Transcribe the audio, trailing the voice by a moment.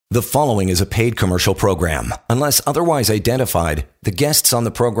The following is a paid commercial program. Unless otherwise identified, the guests on the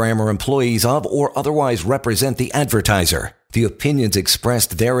program are employees of or otherwise represent the advertiser. The opinions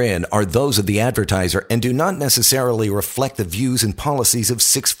expressed therein are those of the advertiser and do not necessarily reflect the views and policies of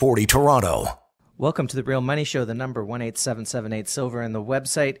 640 Toronto. Welcome to The Real Money Show, the number 18778 Silver, and the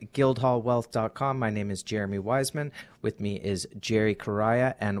website guildhallwealth.com. My name is Jeremy Wiseman. With me is Jerry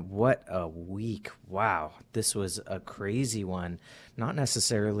Correia, and what a week. Wow, this was a crazy one. Not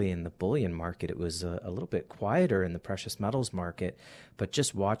necessarily in the bullion market. It was a little bit quieter in the precious metals market, but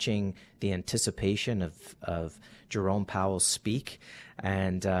just watching the anticipation of Jerome Powell speak.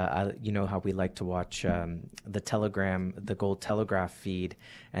 And you know how we like to watch the Gold Telegraph feed,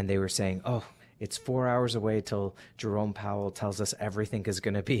 and they were saying, oh, it's 4 hours away till Jerome Powell tells us everything is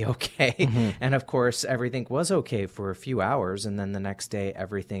going to be okay. Mm-hmm. And of course, everything was okay for a few hours. And then the next day,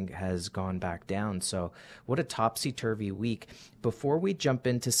 everything has gone back down. So what a topsy-turvy week. Before we jump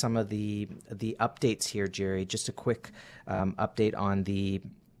into some of the updates here, Jerry, just a quick update on the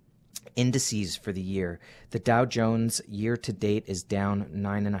indices for the year. The Dow Jones year to date is down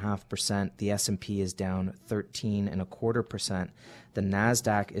 9.5%. The S&P is down 13.25%. The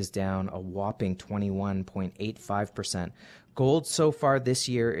Nasdaq is down a whopping 21.85%. Gold so far this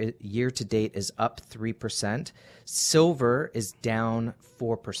year to date is up 3%. Silver is down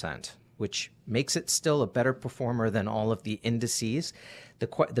 4%, which makes it still a better performer than all of the indices.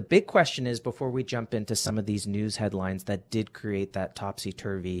 The big question is, before we jump into some of these news headlines that did create that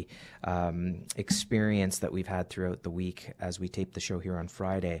topsy-turvy experience that we've had throughout the week as we tape the show here on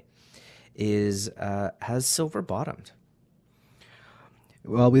Friday, is has silver bottomed?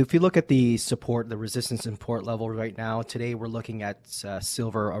 Well, if you look at the resistance and support level right now, today we're looking at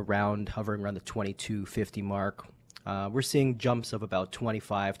silver hovering around the 22.50 mark. We're seeing jumps of about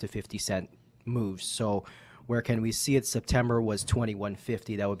 25 to 50 cent moves. So where can we see it? September was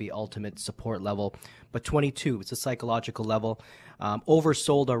 21.50. That would be ultimate support level. But 22, it's a psychological level.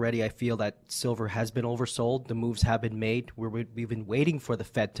 Oversold already. I feel that silver has been oversold. The moves have been made. We've been waiting for the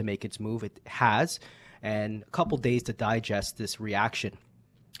Fed to make its move. It has. And a couple days to digest this reaction.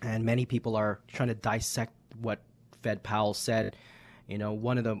 And many people are trying to dissect what Fed Powell said. You know,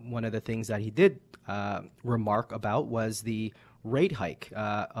 one of the things that he did remark about was the rate hike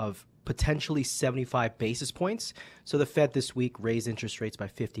of potentially 75 basis points. So the Fed this week raised interest rates by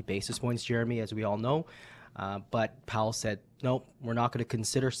 50 basis points, Jeremy, as we all know. But Powell said, no, we're not going to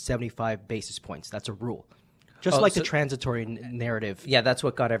consider 75 basis points. That's a rule. The transitory narrative. Yeah, that's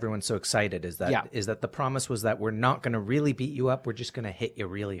what got everyone so excited, is that the promise was that we're not going to really beat you up. We're just going to hit you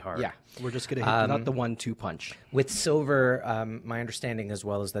really hard. Yeah, we're just going to hit not the 1-2 punch. With silver, my understanding as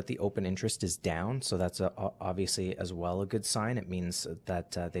well is that the open interest is down. So that's obviously as well a good sign. It means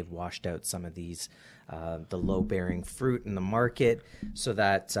that they've washed out some of these the low-bearing fruit in the market, so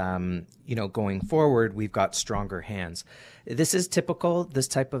that going forward, we've got stronger hands. This is typical, this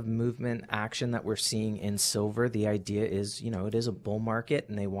type of movement action that we're seeing in silver. The idea is, it is a bull market,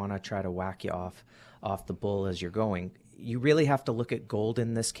 and they want to try to whack you off the bull as you're going. You really have to look at gold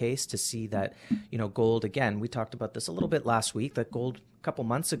in this case to see that, gold, again, we talked about this a little bit last week, that gold a couple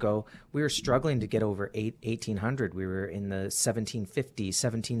months ago, we were struggling to get over 1,800. We were in the 1750,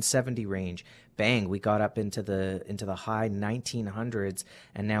 1770 range. Bang, we got up into the high 1900s,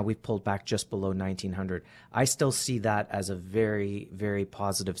 and now we've pulled back just below 1900. I still see that as a very, very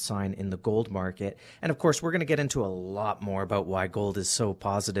positive sign in the gold market. And of course, we're going to get into a lot more about why gold is so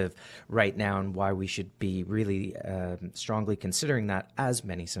positive right now and why we should be really strongly considering that, as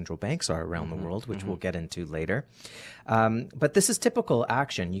many central banks are around the world, which we'll get into later. But this is typical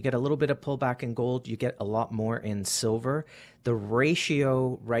action. You get a little bit of pullback in gold. You get a lot more in silver. The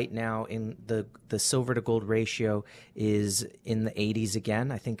ratio right now in the silver to gold ratio is in the 80s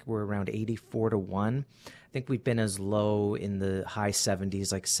again. I think we're around 84 to 1. I think we've been as low in the high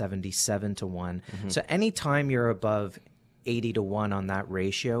 70s, like 77 to 1. Mm-hmm. So anytime you're above 80 to 1 on that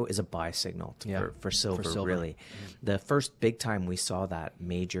ratio is a buy signal for silver, really. Mm-hmm. The first big time we saw that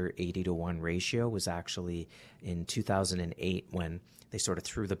major 80 to 1 ratio was actually in 2008, when they sort of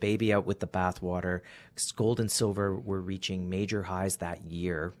threw the baby out with the bathwater. Gold and silver were reaching major highs that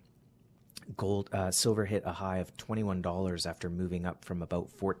year. Silver hit a high of $21 after moving up from about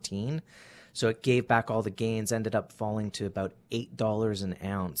 14. So it gave back all the gains, ended up falling to about $8 an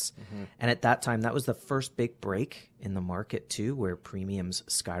ounce. Mm-hmm. And at that time, that was the first big break in the market too, where premiums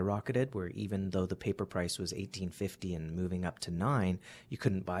skyrocketed, where even though the paper price was $18.50 and moving up to $9, you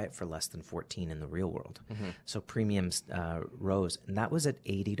couldn't buy it for less than $14 in the real world. So premiums rose, and that was at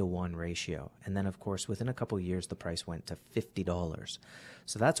 80-to-1 ratio. And then, of course, within a couple of years, the price went to $50.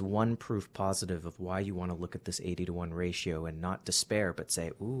 So that's one proof positive of why you want to look at this 80-to-1 ratio and not despair, but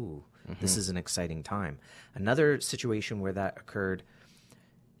say, ooh, this is an exciting time. Another situation where that occurred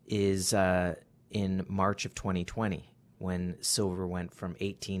is in March of 2020, when silver went from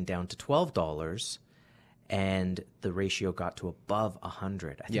 $18 down to $12, and the ratio got to above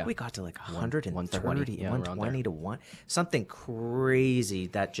 100. I think we got to like 130, 120 to 1, something crazy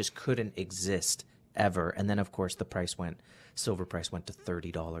that just couldn't exist ever. And then, of course, silver price went to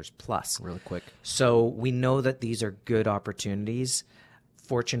 $30 plus. Really quick. So we know that these are good opportunities.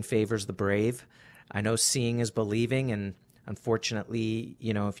 Fortune favors the brave. I know seeing is believing, and unfortunately,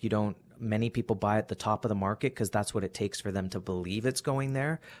 if you don't, many people buy at the top of the market because that's what it takes for them to believe it's going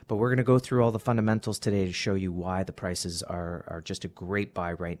there. But we're going to go through all the fundamentals today to show you why the prices are just a great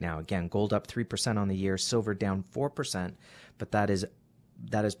buy right now. Again, gold up 3% on the year, silver down 4%, but that is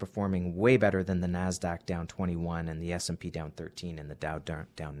performing way better than the NASDAQ down 21 and the S&P down 13 and the Dow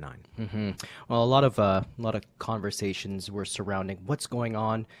down 9. Well, a lot of conversations were surrounding what's going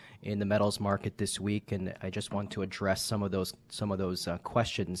on in the metals market this week, and I just want to address some of those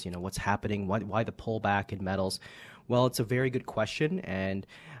questions. What's happening? Why the pullback in metals? Well, it's a very good question, and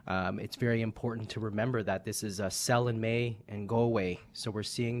it's very important to remember that this is a sell in May and go away. So we're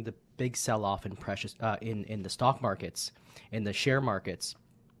seeing the big sell-off in in the stock markets, in the share markets,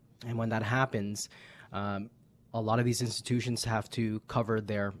 and when that happens, a lot of these institutions have to cover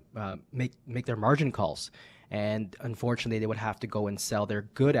their make their margin calls. And unfortunately, they would have to go and sell their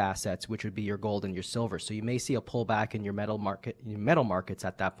good assets, which would be your gold and your silver. So you may see a pullback in your metal markets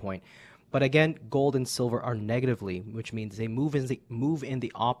at that point. But again, gold and silver are negatively, which means they move in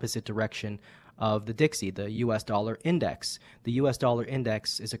the opposite direction of the Dixie, the U.S. dollar index. The U.S. dollar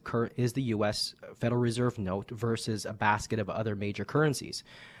index is the U.S. Federal Reserve note versus a basket of other major currencies.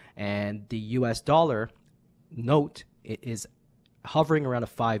 And the U.S. dollar note, it is hovering around a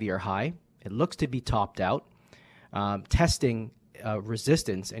 5-year high. It looks to be topped out, testing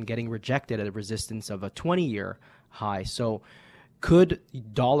resistance and getting rejected at a resistance of a 20-year high. So could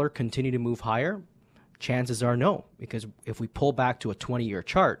dollar continue to move higher? Chances are no, because if we pull back to a 20-year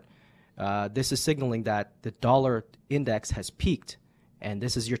chart, this is signaling that the dollar index has peaked, and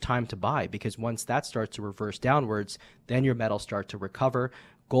this is your time to buy, because once that starts to reverse downwards, then your metals start to recover.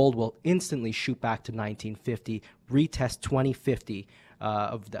 Gold will instantly shoot back to 1950, retest 2050.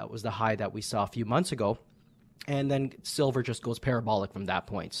 That was the high that we saw a few months ago. And then silver just goes parabolic from that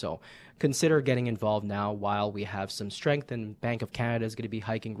point. So consider getting involved now while we have some strength, and Bank of Canada is going to be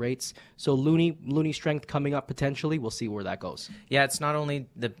hiking rates. So loony strength coming up potentially. We'll see where that goes. Yeah, it's not only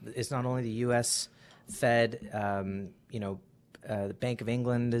the U.S. Fed. The Bank of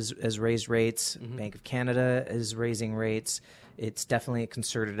England has raised rates. Bank of Canada is raising rates. It's definitely a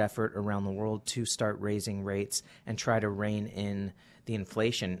concerted effort around the world to start raising rates and try to rein in the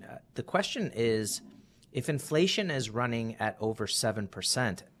inflation. The question is, if inflation is running at over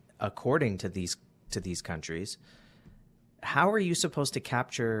 7%, according to these countries, how are you supposed to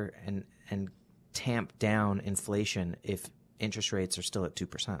capture and tamp down inflation if interest rates are still at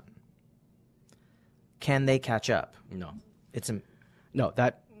 2%? Can they catch up? No.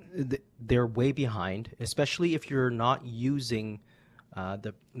 They're way behind, especially if you're not using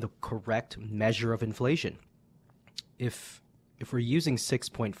the correct measure of inflation. If we're using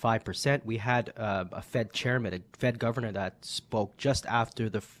 6.5%, we had a Fed chairman, a Fed governor that spoke just after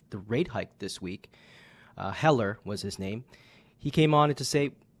the rate hike this week. Heller was his name. He came on to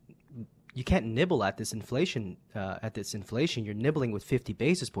say, you can't nibble at this inflation. You're nibbling with 50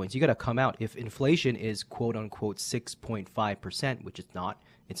 basis points. You got to come out. If inflation is quote unquote 6.5%, which it's not,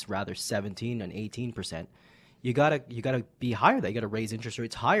 it's rather 17 and 18%. You gotta be higher. You got to raise interest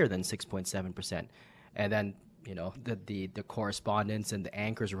rates higher than 6.7%. And then the correspondents and the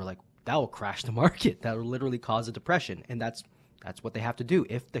anchors were like, that will crash the market. That will literally cause a depression. And that's what they have to do.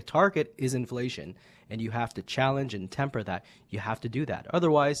 If the target is inflation and you have to challenge and temper that, you have to do that.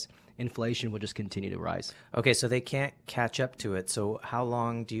 Otherwise, inflation will just continue to rise. Okay, so they can't catch up to it. So how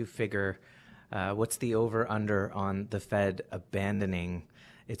long do you figure, what's the over-under on the Fed abandoning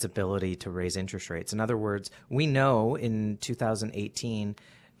its ability to raise interest rates? In other words, we know in 2018,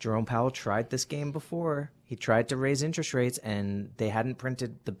 Jerome Powell tried this game before. He tried to raise interest rates, and they hadn't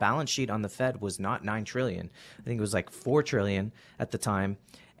printed, the balance sheet on the Fed was not $9 trillion. I think it was like $4 trillion at the time,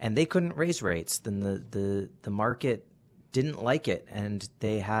 and they couldn't raise rates. Then the market didn't like it, and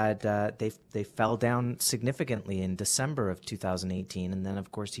they had they fell down significantly in December of 2018, and then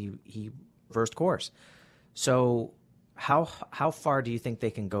of course he reversed course. So how far do you think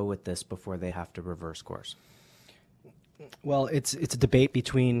they can go with this before they have to reverse course? Well, it's a debate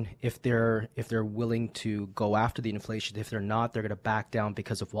between if they're willing to go after the inflation. If they're not, they're going to back down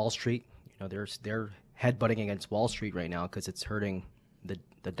because of Wall Street. They're headbutting against Wall Street right now because it's hurting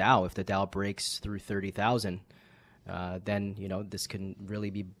the Dow. If the Dow breaks through 30,000, then this can really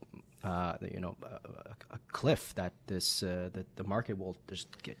be a cliff that the market will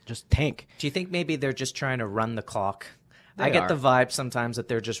just tank. Do you think maybe they're just trying to run the clock? I get the vibe sometimes that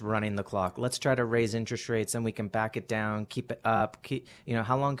they're just running the clock. Let's try to raise interest rates, and we can back it down, keep it up.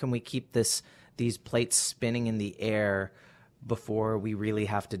 How long can we keep these plates spinning in the air before we really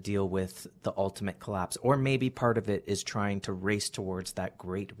have to deal with the ultimate collapse? Or maybe part of it is trying to race towards that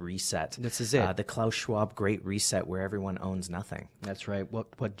great reset. This is it. The Klaus Schwab great reset where everyone owns nothing. That's right.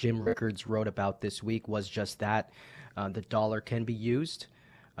 What Jim Rickards wrote about this week was just that. The dollar can be used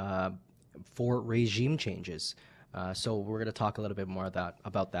for regime changes. So we're going to talk a little bit more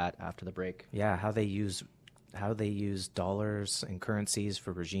about that after the break. Yeah, how they use dollars and currencies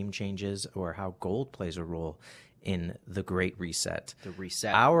for regime changes, or how gold plays a role in the Great Reset. The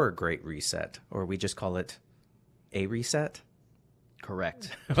reset. Our Great Reset, or we just call it a reset?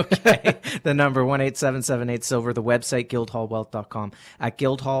 Correct. Okay. The number 1-877-8-SILVER, the website guildhallwealth.com. At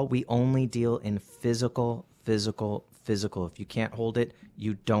Guildhall, we only deal in physical. If you can't hold it,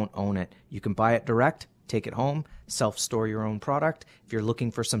 you don't own it. You can buy it direct, take it home, self-store your own product. If you're looking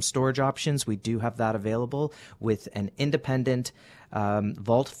for some storage options, we do have that available with an independent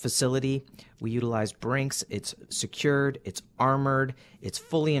vault facility. We utilize Brinks. It's secured, it's armored, it's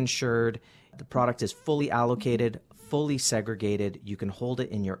fully insured. The product is fully allocated, fully segregated. You can hold it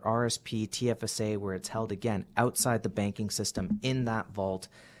in your RSP, TFSA, where it's held, again, outside the banking system in that vault.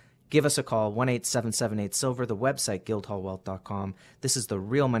 Give us a call, 1-877-8-SILVER, the website guildhallwealth.com. This is The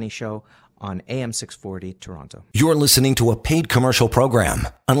Real Money Show on AM 640 Toronto. You're listening to a paid commercial program.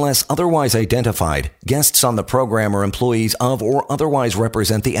 Unless otherwise identified, guests on the program are employees of or otherwise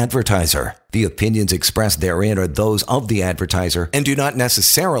represent the advertiser. The opinions expressed therein are those of the advertiser and do not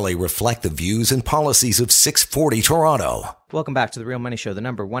necessarily reflect the views and policies of 640 Toronto. Welcome back to The Real Money Show. The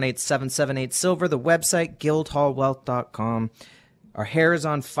number 1-877-8-SILVER, the website guildhallwealth.com. Our hair is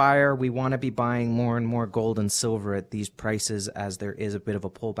on fire. We want to be buying more and more gold and silver at these prices as there is a bit of a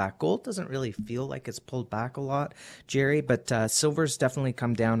pullback. Gold doesn't really feel like it's pulled back a lot, Jerry, but silver's definitely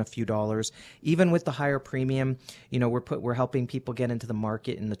come down a few dollars. Even with the higher premium, we're helping people get into the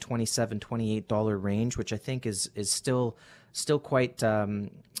market in the $27, $28 range, which I think is still quite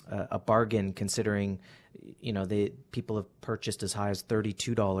a bargain, considering the people have purchased as high as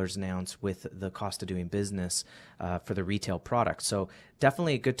 $32 an ounce with the cost of doing business for the retail product. So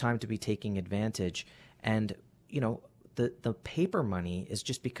definitely a good time to be taking advantage. And, the paper money is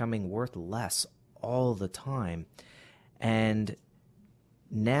just becoming worth less all the time. And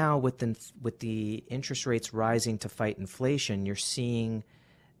now with the interest rates rising to fight inflation, you're seeing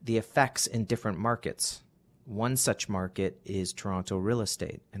the effects in different markets. One such market is Toronto real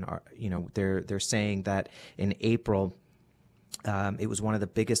estate, and they're saying that in April it was one of the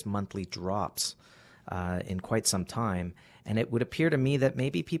biggest monthly drops in quite some time, and it would appear to me that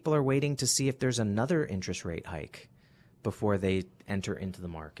maybe people are waiting to see if there's another interest rate hike before they enter into the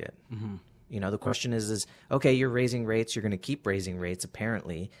market. Mm-hmm. The question is okay, you're raising rates, you're going to keep raising rates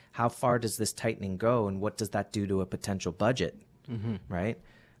apparently. How far does this tightening go, and what does that do to a potential budget? Mm-hmm. Right?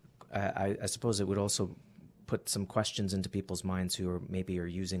 I suppose it would also put some questions into people's minds who are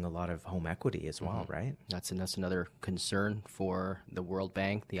using a lot of home equity as well, mm-hmm. right? That's another concern for the World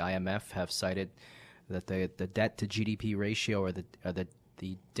Bank. The IMF have cited that the debt to GDP ratio, or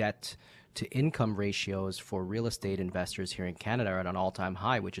the debt to income ratios for real estate investors here in Canada are at an all-time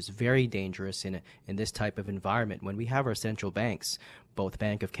high, which is very dangerous in this type of environment when we have our central banks, both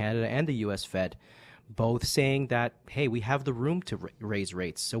Bank of Canada and the U.S. Fed, both saying that, hey, we have the room to raise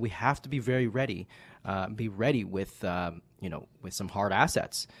rates, so we have to be very ready. Be ready with with some hard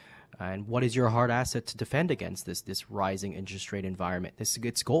assets. And what is your hard asset to defend against this rising interest rate environment?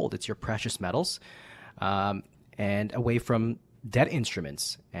 It's gold. It's your precious metals, and away from debt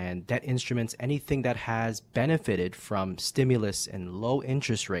instruments. And debt instruments, anything that has benefited from stimulus and low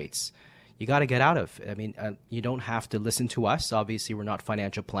interest rates, you got to get out of. I mean, you don't have to listen to us. Obviously, we're not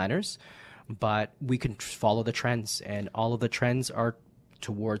financial planners, but we can follow the trends, and all of the trends are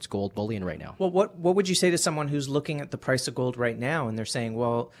towards gold bullion right now. Well, what would you say to someone who's looking at the price of gold right now and they're saying,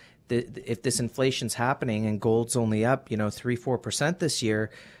 well, if this inflation's happening and gold's only up, 3-4% this year,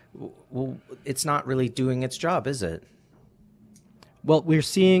 well, it's not really doing its job, is it? Well, we're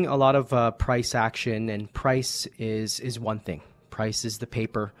seeing a lot of price action, and price is one thing. Price is the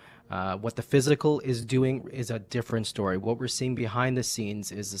paper. What the physical is doing is a different story. What we're seeing behind the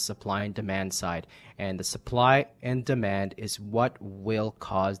scenes is the supply and demand side. And the supply and demand is what will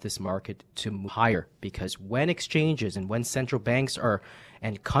cause this market to move higher. Because when exchanges and when central banks are,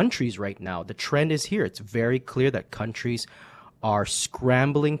 and countries right now, the trend is here. It's very clear that countries are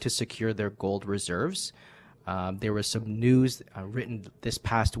scrambling to secure their gold reserves. There was some news written this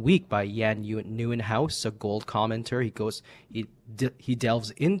past week by Jan Nieuwenhuis, a gold commenter. He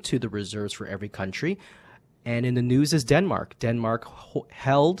delves into the reserves for every country. And in the news is Denmark. Denmark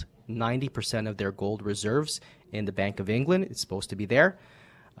held 90% of their gold reserves in the Bank of England. It's supposed to be there.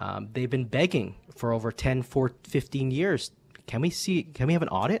 They've been begging for over 15 years. Can we have an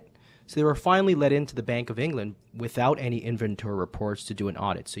audit? So they were finally let into the Bank of England without any inventory reports to do an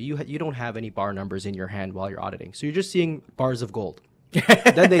audit. So you don't have any bar numbers in your hand while you're auditing. So you're just seeing bars of gold.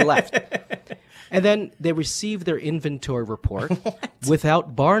 Then they left. And then they received their inventory report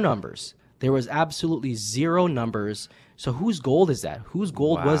without bar numbers. There was absolutely zero numbers. So whose gold is that? Whose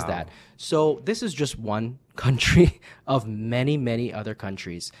gold was that? So this is just one country of many, many other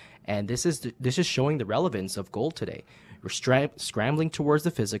countries. And this is showing the relevance of gold today. We're scrambling towards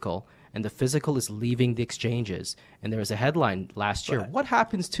the physical, and the physical is leaving the exchanges. And there was a headline last year. What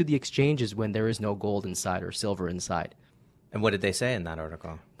happens to the exchanges when there is no gold inside or silver inside? And what did they say in that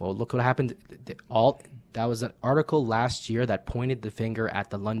article? Well, look what happened. That was an article last year that pointed the finger at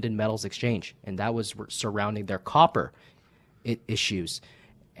the London Metals Exchange, and that was surrounding their copper issues.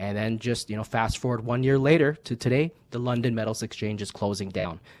 And then just fast forward 1 year later to today, the London Metals Exchange is closing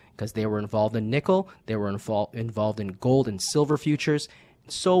down because they were involved in nickel, they were involved in gold and silver futures.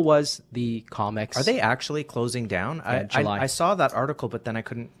 So was the COMEX. Are they actually closing down? July. I saw that article, but then I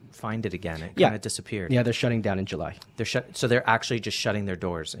couldn't find it again. It kind of disappeared. Yeah, they're shutting down in July. So they're actually just shutting their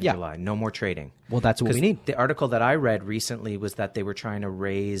doors in July. No more trading. Well, that's what we need. The article that I read recently was that they were trying to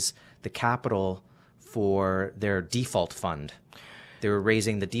raise the capital for their default fund. They were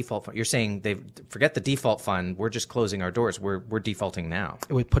raising the default fund. You're saying they forget the default fund. We're just closing our doors. We're defaulting now.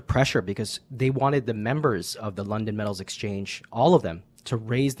 It would put pressure because they wanted the members of the London Metals Exchange, all of them, to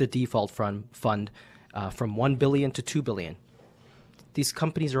raise the default fund from $1 billion to $2 billion. These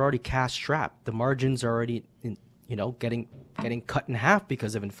companies are already cash strapped. The margins are already, getting cut in half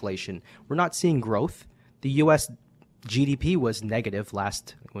because of inflation. We're not seeing growth. The U.S. GDP was negative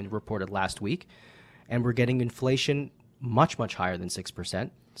when reported last week, and we're getting inflation much, much higher than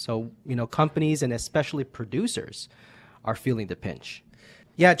 6%. So, companies and especially producers are feeling the pinch.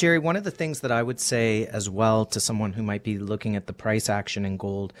 Yeah, Jerry, one of the things that I would say as well to someone who might be looking at the price action in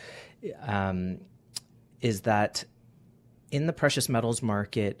gold is that in the precious metals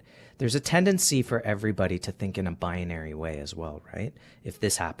market, there's a tendency for everybody to think in a binary way as well, right? If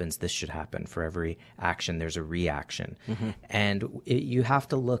this happens, this should happen. For every action, there's a reaction. Mm-hmm. And you have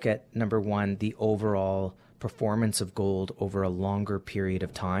to look at, number one, the overall performance of gold over a longer period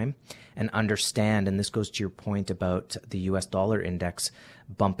of time and understand, and this goes to your point about the US dollar index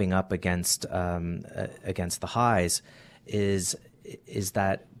bumping up against the highs, is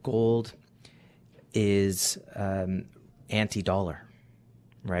that gold is anti-dollar,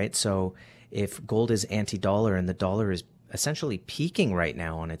 right? So if gold is anti-dollar and the dollar is essentially peaking right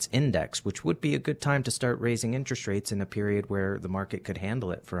now on its index, which would be a good time to start raising interest rates in a period where the market could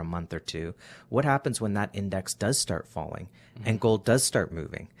handle it for a month or two. What happens when that index does start falling and gold does start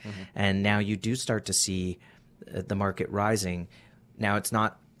moving? And now you do start to see the market rising. Now it's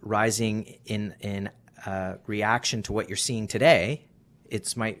not rising in reaction to what you're seeing today.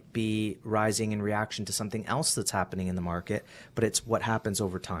 It might be rising in reaction to something else that's happening in the market, but it's what happens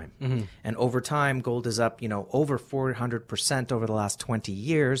over time. Mm-hmm. And over time, gold is up, over 400% over the last 20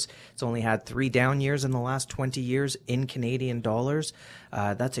 years. It's only had 3 down years in the last 20 years in Canadian dollars.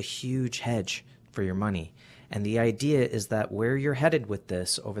 That's a huge hedge for your money. And the idea is that where you're headed with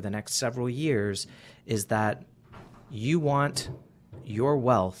this over the next several years is that you want your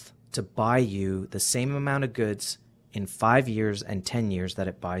wealth to buy you the same amount of goods in 5 years and 10 years that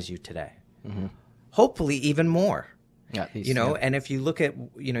it buys you today. Mm-hmm. Hopefully even more. Yeah, and if you look at,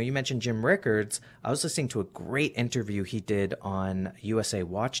 you mentioned Jim Rickards. I was listening to a great interview he did on USA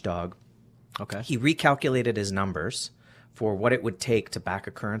Watchdog. Okay. He recalculated his numbers for what it would take to back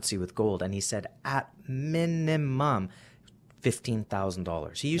a currency with gold. And he said at minimum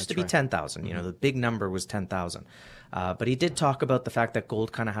 $15,000. He used to be $10,000. Mm-hmm. The big number was $10,000. But he did talk about the fact that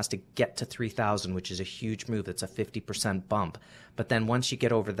gold kind of has to get to 3,000, which is a huge move. That's a 50% bump. But then once you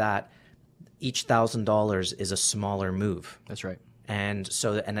get over that, each $1,000 is a smaller move. That's right. And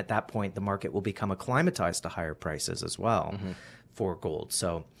at that point, the market will become acclimatized to higher prices as well. Mm-hmm. for gold.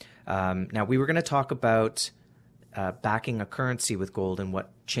 So now we were going to talk about backing a currency with gold and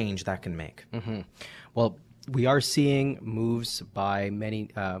what change that can make. Mm-hmm. Well, we are seeing moves by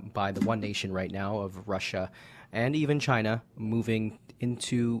by the one nation right now of Russia and even China moving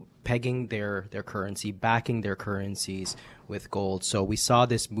into pegging their currency, backing their currencies with gold. So we saw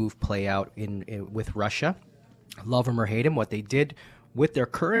this move play out with Russia. Love them or hate them, what they did with their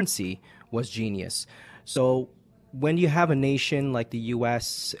currency was genius. So when you have a nation like the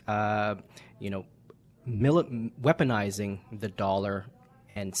U.S., weaponizing the dollar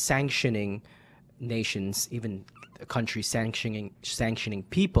and sanctioning nations, even countries sanctioning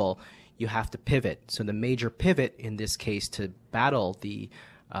people, you have to pivot. So the major pivot in this case to battle the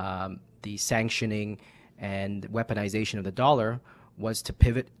sanctioning and weaponization of the dollar was to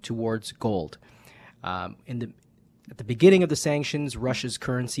pivot towards gold. At the beginning of the sanctions, Russia's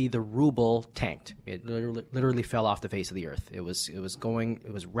currency, the ruble, tanked. It literally fell off the face of the earth. It was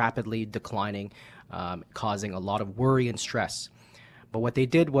rapidly declining, causing a lot of worry and stress. But what they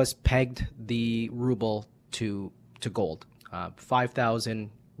did was pegged the ruble to gold, 5,000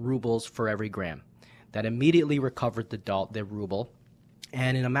 rubles for every gram. That immediately recovered the ruble,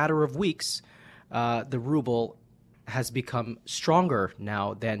 and in a matter of weeks, the ruble has become stronger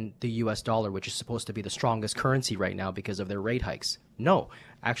now than the U.S. dollar, which is supposed to be the strongest currency right now because of their rate hikes. No,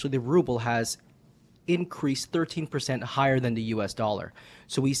 actually the ruble has increased 13% higher than the U.S. dollar.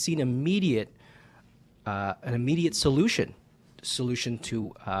 So we've seen an immediate solution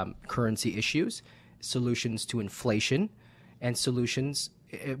to currency issues, solutions to inflation, and solutions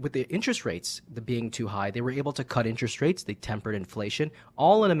with the interest rates being too high. They were able to cut interest rates. They tempered inflation,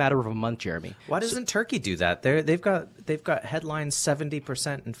 all in a matter of a month, Jeremy. Why doesn't Turkey do that? They've got headlines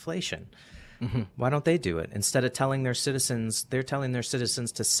 70% inflation. Mm-hmm. Why don't they do it? Instead of telling their citizens, they're telling their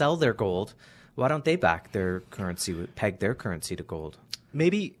citizens to sell their gold. Why don't they back their currency, peg their currency to gold?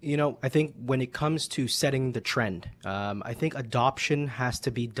 Maybe, I think when it comes to setting the trend, I think adoption has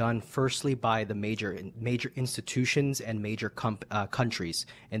to be done firstly by the major institutions and major countries.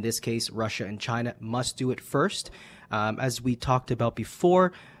 In this case, Russia and China must do it first. As we talked about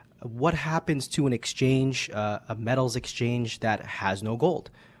before, what happens to an exchange, a metals exchange that has no gold?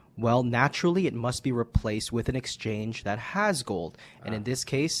 Well, naturally, it must be replaced with an exchange that has gold. And in this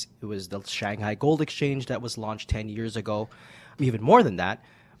case, it was the Shanghai Gold Exchange that was launched 10 years ago. Even more than that,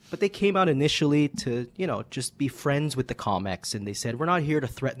 but they came out initially to, just be friends with the COMEX, and they said, we're not here to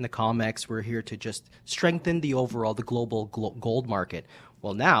threaten the COMEX, we're here to just strengthen the global gold market.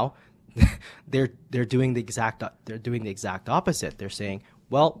 Well, now they're doing the exact opposite. They're saying,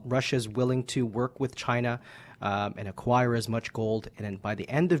 well, Russia's willing to work with China and acquire as much gold, and then by the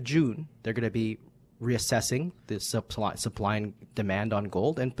end of June, they're going to be reassessing the supply and demand on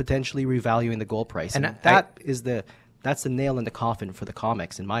gold and potentially revaluing the gold price. And that's the nail in the coffin for the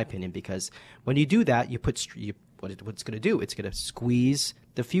COMEX, in my opinion, because when you do that, what it's going to do, it's going to squeeze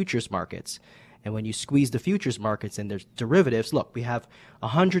the futures markets. And when you squeeze the futures markets and there's derivatives, look, we have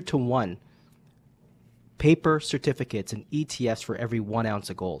 100-to-1 paper certificates and ETFs for every 1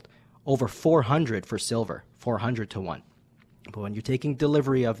 ounce of gold, over 400 for silver, 400-to-1. But when you're taking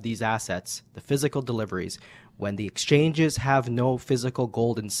delivery of these assets, the physical deliveries, when the exchanges have no physical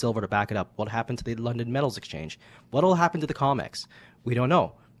gold and silver to back it up, what happened to the London Metals Exchange? What will happen to the COMEX? We don't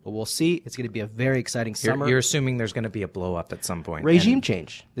know. But we'll see. It's going to be a very exciting summer. You're assuming there's going to be a blow up at some point. Regime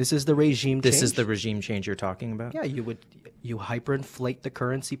change. This is the regime change. This is the regime change you're talking about? Yeah, you hyperinflate the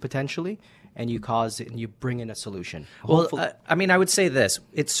currency potentially, and you bring in a solution. Well, I would say this.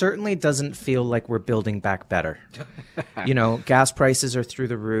 It certainly doesn't feel like we're building back better. Gas prices are through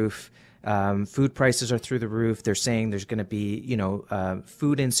the roof. Food prices are through the roof. They're saying there's going to be,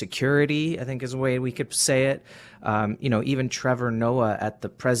 food insecurity, I think is a way we could say it. Even Trevor Noah at the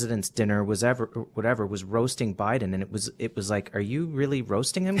president's dinner was roasting Biden. And it was like, are you really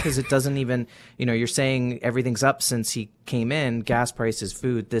roasting him? Because it doesn't even, you're saying everything's up since he came in, gas prices,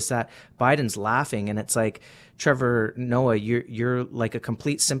 food, this, that. Biden's laughing. And it's like, Trevor Noah, you're like a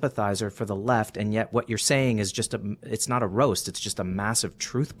complete sympathizer for the left, and yet what you're saying is it's not a roast, it's just a massive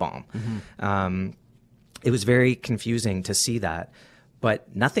truth bomb. Mm-hmm. It was very confusing to see that,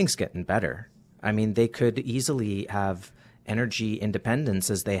 but nothing's getting better. I mean, they could easily have energy independence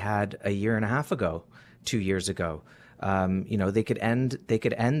as they had a year and a half ago, 2 years ago. They could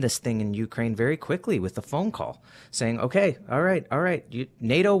end this thing in Ukraine very quickly with a phone call saying, okay, all right,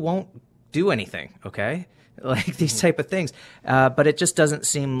 NATO won't do anything, okay? Like these type of things. But it just doesn't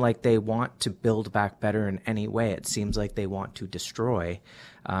seem like they want to build back better in any way. It seems like they want to destroy.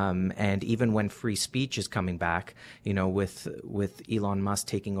 And even when free speech is coming back, with Elon Musk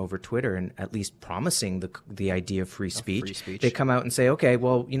taking over Twitter and at least promising the idea of free speech, they come out and say, okay,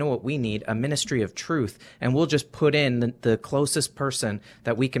 well, you know what we need? A ministry of truth. And we'll just put in the closest person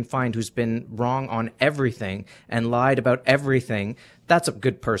that we can find who's been wrong on everything and lied about everything. That's a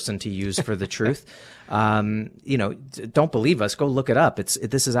good person to use for the truth. Don't believe us. Go look it up.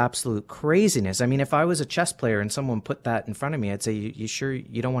 This is absolute craziness. I mean, if I was a chess player and someone put that in front of me, I'd say, you sure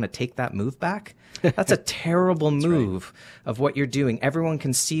you don't want to take that move back? That's a terrible move of what you're doing. Everyone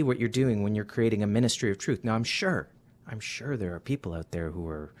can see what you're doing when you're creating a ministry of truth. Now, I'm sure there are people out there who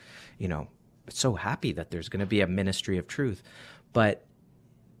are, so happy that there's going to be a ministry of truth. But,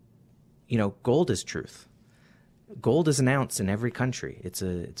 gold is truth. Gold is an ounce in every country. It's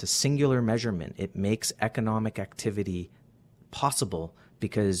a singular measurement. It makes economic activity possible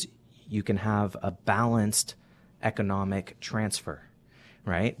because you can have a balanced economic transfer,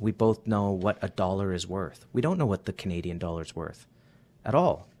 right? We both know what a dollar is worth. We don't know what the Canadian dollar is worth at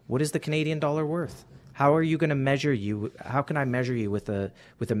all. What is the Canadian dollar worth? How are you going to measure you? How can I measure you with a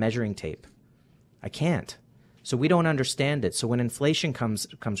measuring tape? I can't. So we don't understand it. So when inflation comes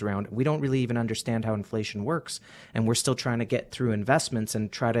around, we don't really even understand how inflation works. And we're still trying to get through investments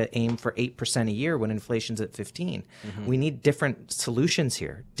and try to aim for 8% a year when inflation's at 15. Mm-hmm. We need different solutions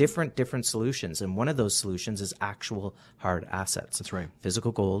here, different solutions. And one of those solutions is actual hard assets. That's right.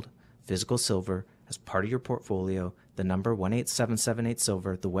 Physical gold, physical silver as part of your portfolio, the number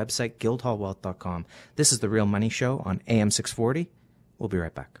 1-877-8-SILVER, the website guildhallwealth.com. This is The Real Money Show on AM 640. We'll be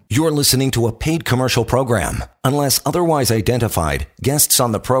right back. You're listening to a paid commercial program. Unless otherwise identified, guests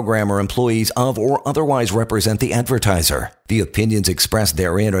on the program are employees of or otherwise represent the advertiser. The opinions expressed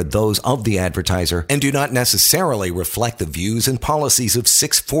therein are those of the advertiser and do not necessarily reflect the views and policies of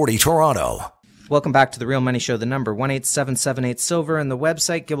 640 Toronto. Welcome back to The Real Money Show, the number 1-877-8-SILVER and the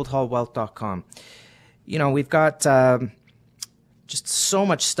website guildhallwealth.com. We've got just so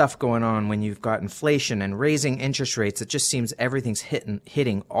much stuff going on when you've got inflation and raising interest rates. It just seems everything's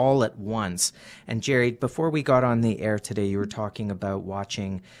hitting all at once. And Jerry, before we got on the air today, you were talking about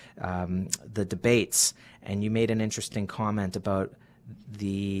watching the debates, and you made an interesting comment about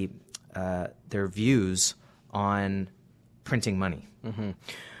their views on printing money. Mm-hmm.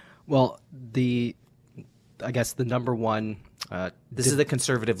 Well, I guess the number one... this is the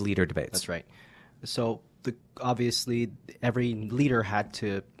conservative leader debates. That's right. So obviously, every leader had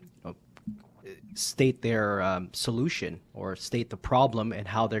to state their solution or state the problem and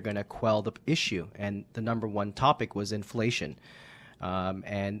how they're going to quell the issue. And the number one topic was inflation.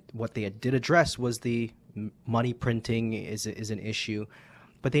 And what they did address was the money printing is an issue,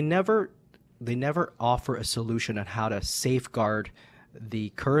 but they never offer a solution on how to safeguard the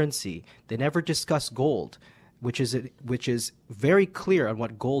currency. They never discuss gold, which is very clear on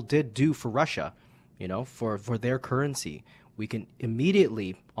what gold did do for Russia. For their currency, we can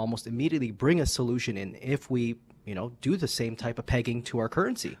almost immediately bring a solution in if we, do the same type of pegging to our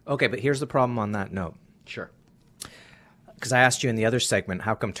currency. Okay, but here's the problem on that note. Sure. Because I asked you in the other segment,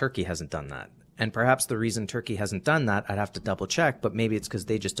 how come Turkey hasn't done that? And perhaps the reason Turkey hasn't done that, I'd have to double check, but maybe it's because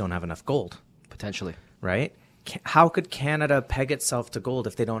they just don't have enough gold. Potentially. Right? How could Canada peg itself to gold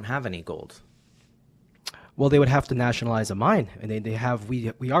if they don't have any gold? Well, they would have to nationalize a mine, and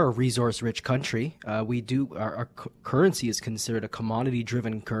we are a resource-rich country. Our currency is considered a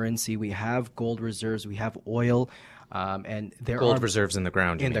commodity-driven currency. We have gold reserves, we have oil, and there gold are reserves in the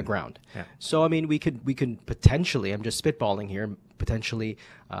ground. The ground. Yeah. So I mean, we could potentially. I'm just spitballing here. Potentially,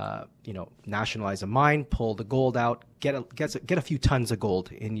 nationalize a mine, pull the gold out, get a few tons of gold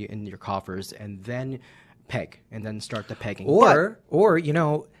in your coffers, and then peg, and then start the pegging.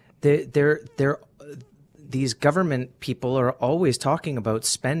 These government people are always talking about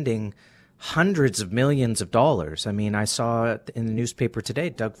spending hundreds of millions of dollars. I mean, I saw in the newspaper today,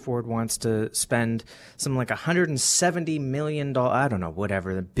 Doug Ford wants to spend something like $170 million, I don't know,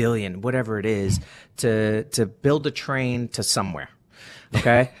 whatever, the billion, whatever it is, to build a train to somewhere.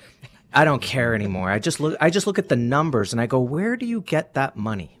 Okay? I don't care anymore. I just look at the numbers and I go, where do you get that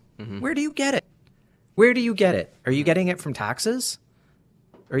money? Mm-hmm. Where do you get it? Where do you get it? Are you getting it from taxes?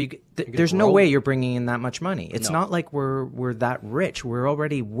 There's no way you're bringing in that much money. It's not like we're that rich. We're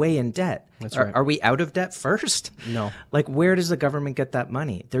already way in debt. That's right. Are we out of debt first? No. Like, where does the government get that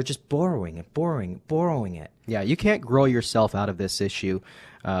money? They're just borrowing it. Yeah, you can't grow yourself out of this issue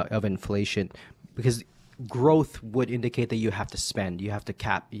of inflation, because growth would indicate that you have to spend. You have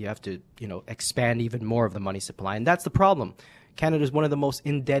to expand even more of the money supply, and that's the problem. Canada is one of the most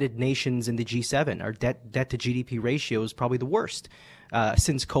indebted nations in the G7. Our debt to GDP ratio is probably the worst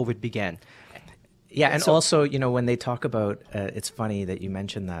since COVID began. Yeah, and also, when they talk about, it's funny that you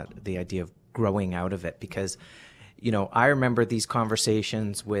mentioned that, the idea of growing out of it, because, I remember these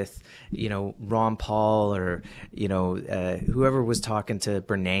conversations with, Ron Paul or, whoever was talking to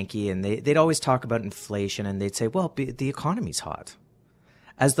Bernanke, and they'd always talk about inflation, and they'd say, well, the economy's hot.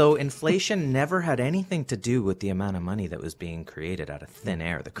 As though inflation never had anything to do with the amount of money that was being created out of thin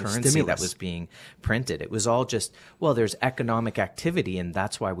air, the currency that was being printed. It was all just, well, there's economic activity, and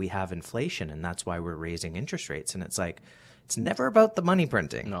that's why we have inflation, and that's why we're raising interest rates. And it's like, it's never about the money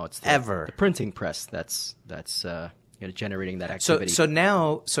printing. No, it's the printing press that's generating that activity. So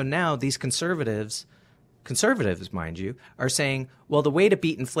now these conservatives, mind you, are saying, well, the way to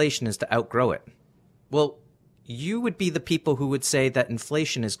beat inflation is to outgrow it. Well, you would be the people who would say that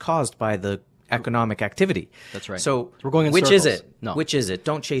inflation is caused by the economic activity. That's right. So we're going in which circles. is it? No. Which is it?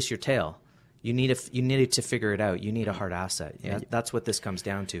 Don't chase your tail. You need to figure it out. You need a hard asset. Yeah, that's what this comes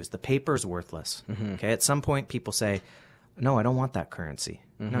down to. Is the paper is worthless. Mm-hmm. Okay. At some point, people say, "No, I don't want that currency."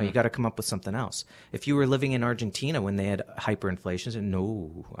 Mm-hmm. No, you got to come up with something else. If you were living in Argentina when they had hyperinflation, and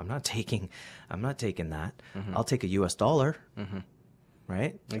no, I'm not taking that. Mm-hmm. I'll take a U.S. dollar. Mm-hmm.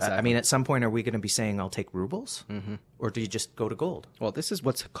 Right? Exactly. I mean, at some point, are we going to be saying, "I'll take rubles," or do you just go to gold? Well, this is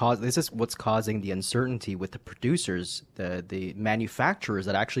what's causing the uncertainty with the producers, the manufacturers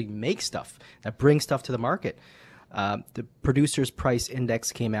that actually make stuff, that bring stuff to the market. The producers' price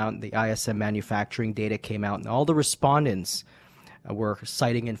index came out, the ISM manufacturing data came out, and all the respondents were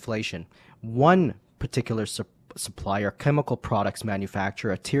citing inflation. One particular supplier, chemical products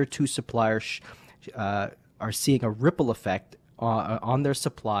manufacturer, a tier 2 supplier, are seeing a ripple effect on their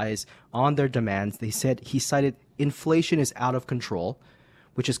supplies, on their demands. He cited inflation is out of control,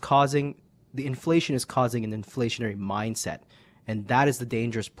 which is causing an inflationary mindset. And that is the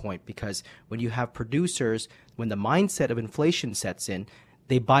dangerous point, because when you have producers, when the mindset of inflation sets in,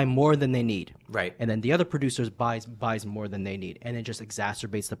 they buy more than they need. Right. And then the other producers buys more than they need. And it just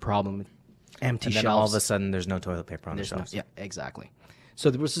exacerbates the problem. Empty and shelves. Then all of a sudden there's no toilet paper on the shelves. Yeah, exactly.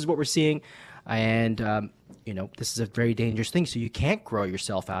 So this is what we're seeing. And, this is a very dangerous thing. So you can't grow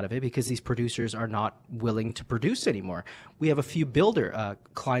yourself out of it because these producers are not willing to produce anymore. We have a few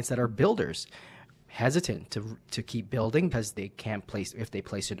clients that are builders, hesitant to keep building because they can't if they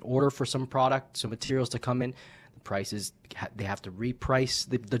place an order for some product, some materials to come in, the prices, they have to reprice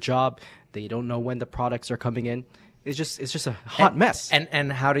the job. They don't know when the products are coming in. It's just a hot mess.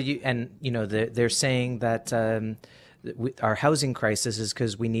 And how do you, they're saying that, our housing crisis is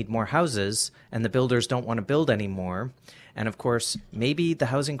because we need more houses and the builders don't want to build anymore. And of course, maybe the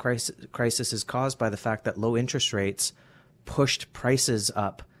housing crisis is caused by the fact that low interest rates pushed prices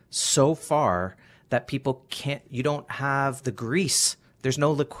up so far that you don't have the grease. There's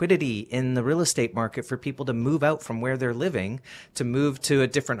no liquidity in the real estate market for people to move out from where they're living, to move to a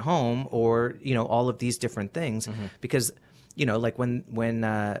different home or, all of these different things. Mm-hmm. Because like when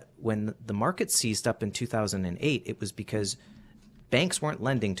the market seized up in 2008, it was because banks weren't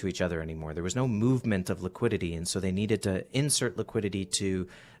lending to each other anymore. There was no movement of liquidity, and so they needed to insert liquidity to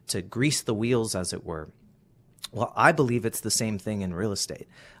grease the wheels, as it were. Well, I believe it's the same thing in real estate.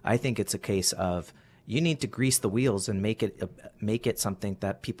 I think it's a case of you need to grease the wheels and make it something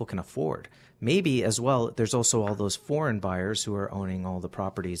that people can afford. Maybe as well, there's also all those foreign buyers who are owning all the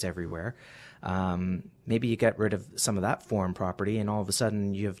properties everywhere. Maybe you get rid of some of that foreign property and all of a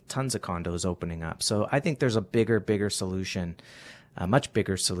sudden you have tons of condos opening up. So I think there's a bigger solution, a much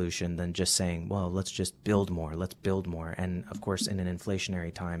bigger solution than just saying, well, let's just build more. Let's build more. And of course, in an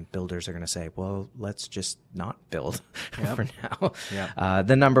inflationary time, builders are going to say, well, let's just not build for now. Yep.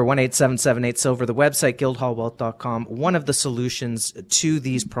 The number 1-877-8-SILVER, the website guildhallwealth.com. One of the solutions to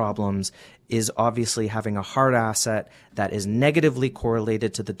these problems is obviously having a hard asset that is negatively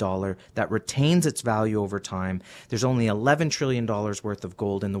correlated to the dollar, that retains its value over time. There's only $11 trillion worth of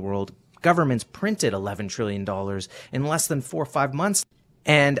gold in the world. Governments printed $11 trillion in less than 4 or 5 months.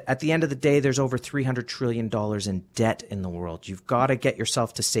 And at the end of the day, there's over $300 trillion in debt in the world. You've got to get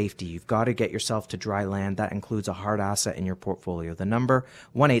yourself to safety. You've got to get yourself to dry land. That includes a hard asset in your portfolio. The number,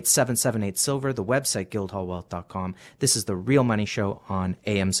 1-877-8-SILVER, the website, guildhallwealth.com. This is The Real Money Show on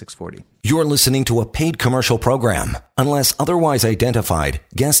AM 640. You're listening to a paid commercial program. Unless otherwise identified,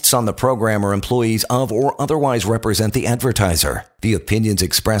 guests on the program are employees of or otherwise represent the advertiser. The opinions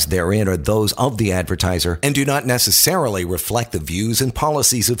expressed therein are those of the advertiser and do not necessarily reflect the views and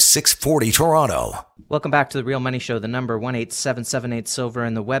policies of 640 Toronto. Welcome back to The Real Money Show, the number 18778-SILVER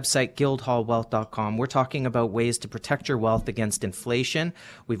and the website guildhallwealth.com. We're talking about ways to protect your wealth against inflation.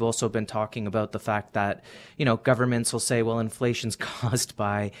 We've also been talking about the fact that, governments will say, well, inflation's caused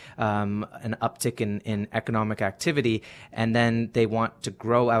by an uptick in economic activity, and then they want to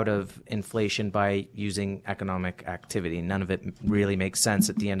grow out of inflation by using economic activity. None of it really makes sense.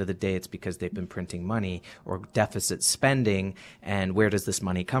 At the end of the day, it's because they've been printing money or deficit spending. And where does this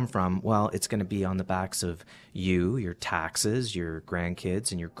money come from? Well, it's going to be on the back of you, your taxes, your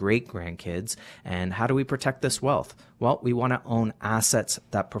grandkids, and your great-grandkids. And how do we protect this wealth? Well, we want to own assets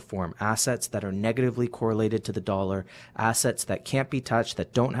that perform, assets that are negatively correlated to the dollar, assets that can't be touched,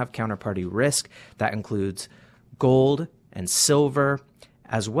 that don't have counterparty risk. That includes gold and silver,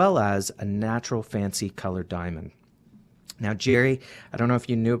 as well as a natural fancy colored diamond. Now, Jerry, I don't know if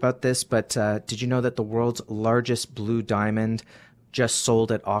you knew about this, but did you know that the world's largest blue diamond just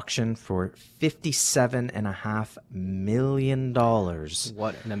sold at auction for $57.5 million?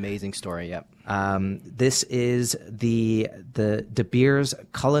 What an amazing story, yep. This is the De Beers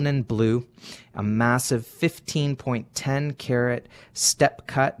Cullinan Blue, a massive 15.10 carat step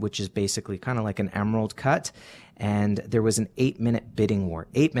cut, which is basically kind of like an emerald cut. And there was an 8-minute bidding war.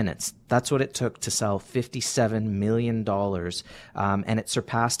 8 minutes. That's what it took to sell $57 million. And it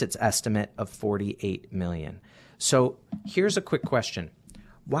surpassed its estimate of $48 million. So here's a quick question.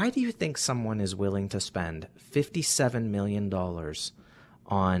 Why do you think someone is willing to spend $57 million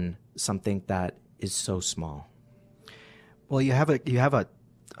on something that is so small? Well, you have a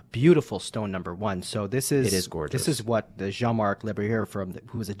beautiful stone, number one. So it is gorgeous. This is what the Jean-Marc Lebriere,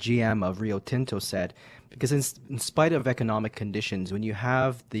 who was a GM of Rio Tinto, said. Because in spite of economic conditions, when you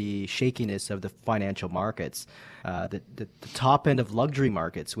have the shakiness of the financial markets, the top end of luxury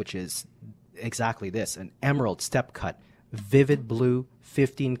markets, which is exactly this, an emerald step cut, vivid blue,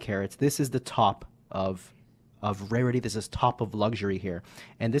 15 carats. This is the top of rarity. This is top of luxury here.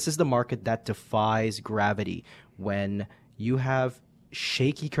 And this is the market that defies gravity. When you have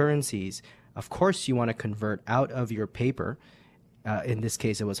shaky currencies, of course you want to convert out of your paper, in this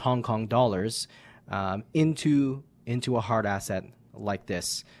case it was Hong Kong dollars, into a hard asset like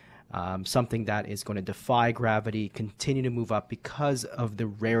this. Something that is going to defy gravity, continue to move up because of the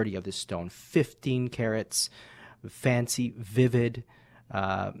rarity of this stone. 15 carats, fancy, vivid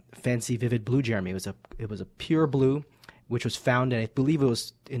blue, Jeremy. It was a pure blue, which was found, and I believe it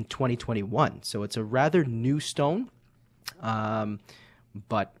was in 2021. So it's a rather new stone,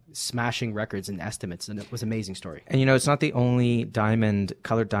 but smashing records and estimates, and it was an amazing story. And it's not the only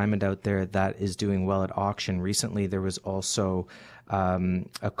colored diamond out there that is doing well at auction. Recently, there was also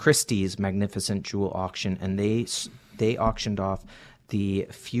a Christie's magnificent jewel auction, and they auctioned off the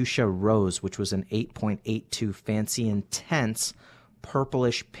fuchsia rose, which was an 8.82 fancy intense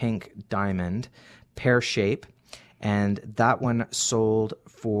purplish pink diamond, pear shape, and that one sold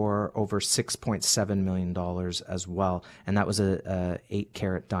for over $6.7 million as well, and that was a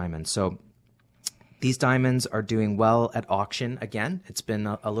 8-carat diamond. So these diamonds are doing well at auction again. It's been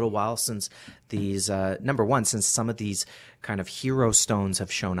a little while since these, number one, since some of these kind of hero stones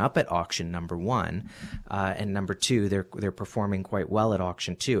have shown up at auction, number one. And number two, they're performing quite well at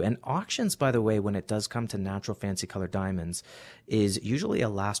auction too. And auctions, by the way, when it does come to natural fancy color diamonds, is usually a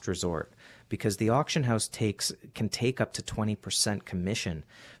last resort, because the auction house can take up to 20% commission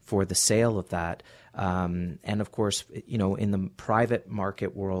for the sale of that. And of course, in the private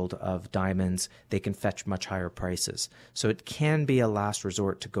market world of diamonds, they can fetch much higher prices. So it can be a last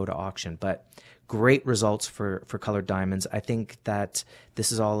resort to go to auction, but great results for colored diamonds. I think that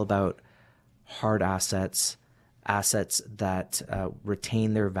this is all about hard assets that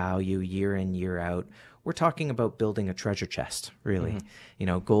retain their value year in, year out. We're talking about building a treasure chest, really.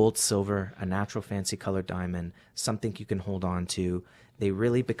 Mm-hmm. Gold, silver, a natural fancy colored diamond, something you can hold on to. They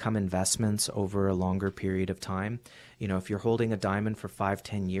really become investments over a longer period of time. If you're holding a diamond for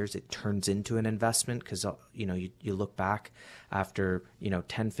 5-10 years, it turns into an investment, because, you look back after,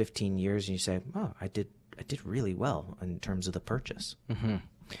 10-15 years and you say, oh, I did really well in terms of the purchase. Mm-hmm.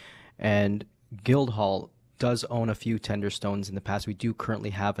 And Guildhall does own a few tender stones in the past. We do currently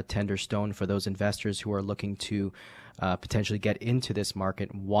have a tender stone for those investors who are looking to potentially get into this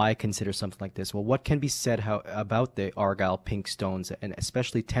market. Why consider something like this? Well, what can be said about the Argyle pink stones, and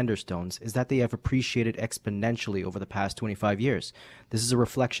especially tender stones, is that they have appreciated exponentially over the past 25 years. This is a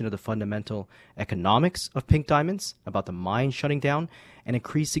reflection of the fundamental economics of pink diamonds, about the mine shutting down, and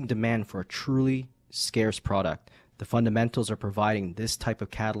increasing demand for a truly scarce product. The fundamentals are providing this type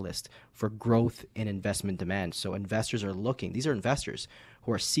of catalyst for growth in investment demand. So investors are these are investors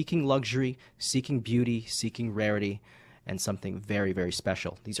who are seeking luxury, seeking beauty, seeking rarity, and something very, very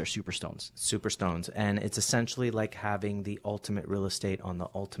special. These are superstones. Superstones. And it's essentially like having the ultimate real estate on the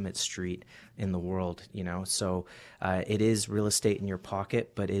ultimate street in the world, you know. So it is real estate in your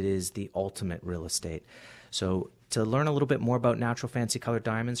pocket, but it is the ultimate real estate. So to learn a little bit more about natural fancy colored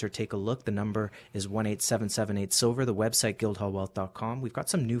diamonds or take a look, the number is 18778-SILVER, the website guildhallwealth.com. We've got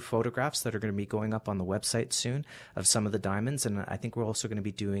some new photographs that are going to be going up on the website soon of some of the diamonds, and I think we're also going to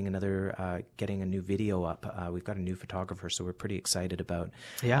be doing getting a new video up. We've got a new photographer, so we're pretty excited about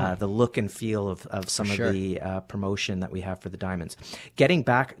the look and feel of some of the promotion that we have for the diamonds. Getting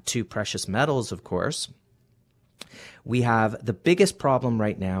back to precious metals, of course, we have the biggest problem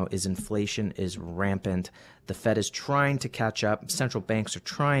right now is inflation is rampant. The Fed is trying to catch up. Central banks are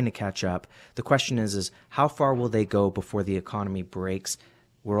trying to catch up. The question is how far will they go before the economy breaks?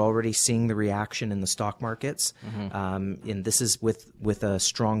 We're already seeing the reaction in the stock markets. And this is with a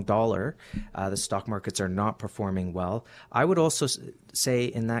strong dollar. The stock markets are not performing well. I would also say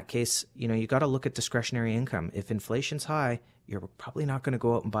in that case, you know, you got to look at discretionary income. If inflation's high, you're probably not going to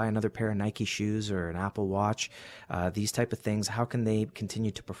go out and buy another pair of Nike shoes or an Apple Watch, these type of things. How can they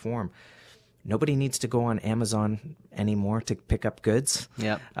continue to perform? Nobody needs to go on Amazon anymore to pick up goods.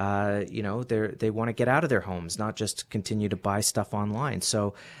 You know, they want to get out of their homes, not just continue to buy stuff online.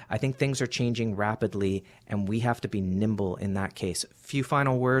 So I think things are changing rapidly, and we have to be nimble in that case. Few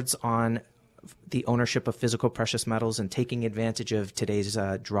final words on the ownership of physical precious metals and taking advantage of today's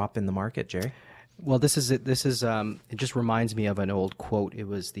drop in the market, Jerry. Well, this is it just reminds me of an old quote. It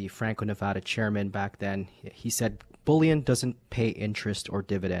was the Franco-Nevada chairman back then. He said, bullion doesn't pay interest or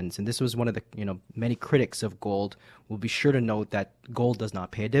dividends. And this was one of the, many critics of gold will be sure to note that gold does not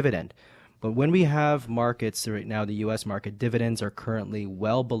pay a dividend. But when we have markets right now, the U.S. market, dividends are currently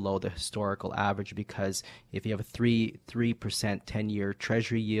well below the historical average, because if you have a 3% 10-year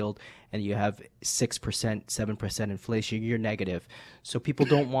treasury yield and you have 6%, 7% inflation, you're negative. So people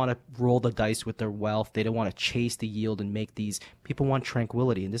don't want to roll the dice with their wealth. They don't want to chase the yield and make these. People want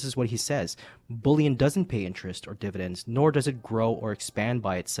tranquility. And this is what he says. Bullion doesn't pay interest or dividends, nor does it grow or expand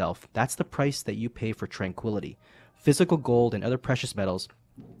by itself. That's the price that you pay for tranquility. Physical gold and other precious metals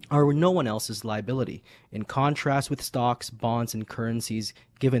are no one else's liability. In contrast with stocks, bonds, and currencies,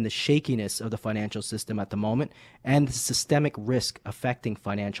 given the shakiness of the financial system at the moment and the systemic risk affecting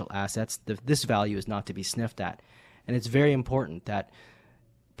financial assets, this value is not to be sniffed at. And it's very important that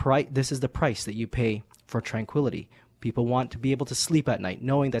this is the price that you pay for tranquility. People want to be able to sleep at night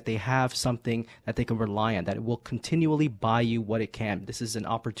knowing that they have something that they can rely on, that it will continually buy you what it can. This is an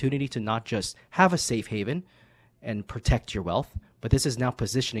opportunity to not just have a safe haven and protect your wealth, but this is now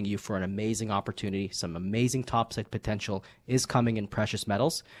positioning you for an amazing opportunity. Some amazing topside potential is coming in precious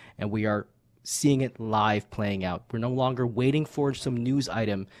metals, and we are seeing it live playing out. We're no longer waiting for some news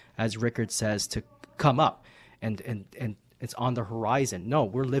item, as Rickard says, to come up and it's on the horizon. No,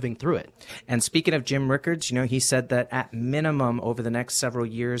 we're living through it. And speaking of Jim Rickards, he said that at minimum over the next several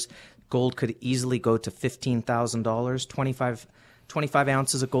years, gold could easily go to $15,000. 25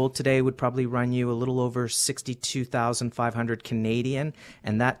 ounces of gold today would probably run you a little over 62,500 Canadian,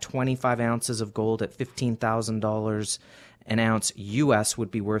 and that 25 ounces of gold at $15,000 an ounce US would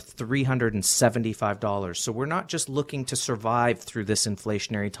be worth $375. So we're not just looking to survive through this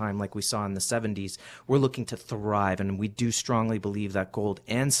inflationary time like we saw in the 70s. We're looking to thrive, and we do strongly believe that gold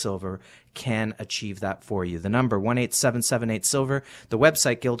and silver can achieve that for you. The number 18778-SILVER, the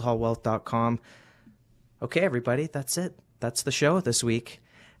website guildhallwealth.com. Okay, everybody, that's it. That's the show this week.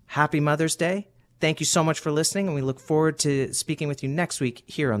 Happy Mother's Day. Thank you so much for listening, and we look forward to speaking with you next week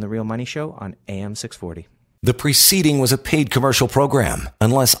here on The Real Money Show on AM 640. The preceding was a paid commercial program.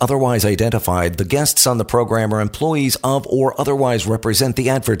 Unless otherwise identified, the guests on the program are employees of or otherwise represent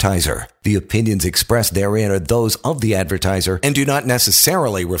the advertiser. The opinions expressed therein are those of the advertiser and do not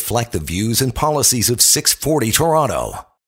necessarily reflect the views and policies of 640 Toronto.